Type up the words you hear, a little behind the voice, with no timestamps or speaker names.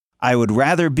I would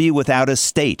rather be without a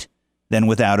state than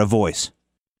without a voice.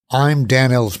 I'm Dan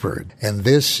Ellsberg, and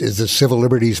this is the Civil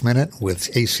Liberties Minute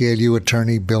with ACLU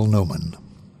attorney Bill Newman.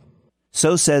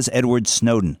 So says Edward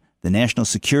Snowden, the National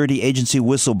Security Agency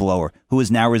whistleblower who is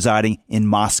now residing in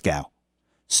Moscow.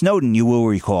 Snowden, you will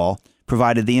recall,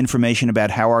 provided the information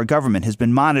about how our government has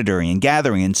been monitoring and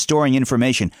gathering and storing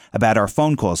information about our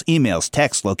phone calls, emails,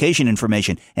 texts, location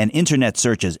information, and internet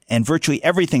searches, and virtually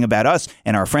everything about us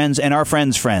and our friends and our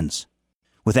friends' friends.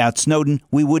 Without Snowden,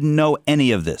 we wouldn't know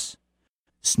any of this.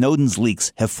 Snowden's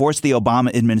leaks have forced the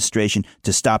Obama administration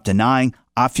to stop denying,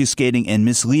 obfuscating, and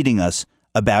misleading us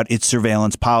about its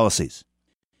surveillance policies.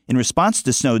 In response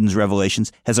to Snowden's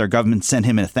revelations, has our government sent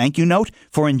him a thank you note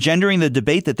for engendering the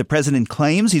debate that the president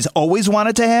claims he's always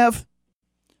wanted to have?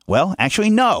 Well,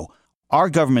 actually, no. Our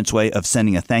government's way of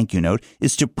sending a thank you note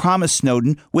is to promise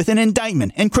Snowden with an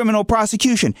indictment and criminal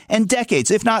prosecution and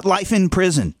decades, if not life in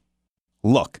prison.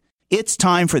 Look, it's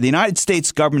time for the United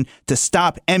States government to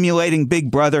stop emulating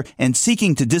Big Brother and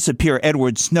seeking to disappear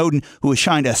Edward Snowden, who has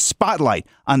shined a spotlight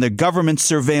on the government's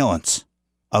surveillance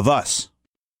of us.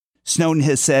 Snowden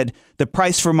has said, "The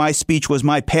price for my speech was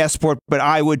my passport, but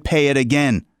I would pay it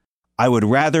again. I would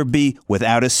rather be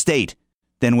without a state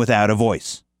than without a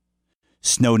voice."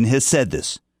 Snowden has said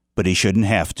this, but he shouldn't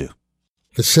have to.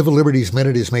 The Civil Liberties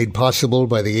Minute is made possible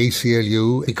by the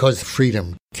ACLU because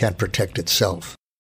freedom can't protect itself.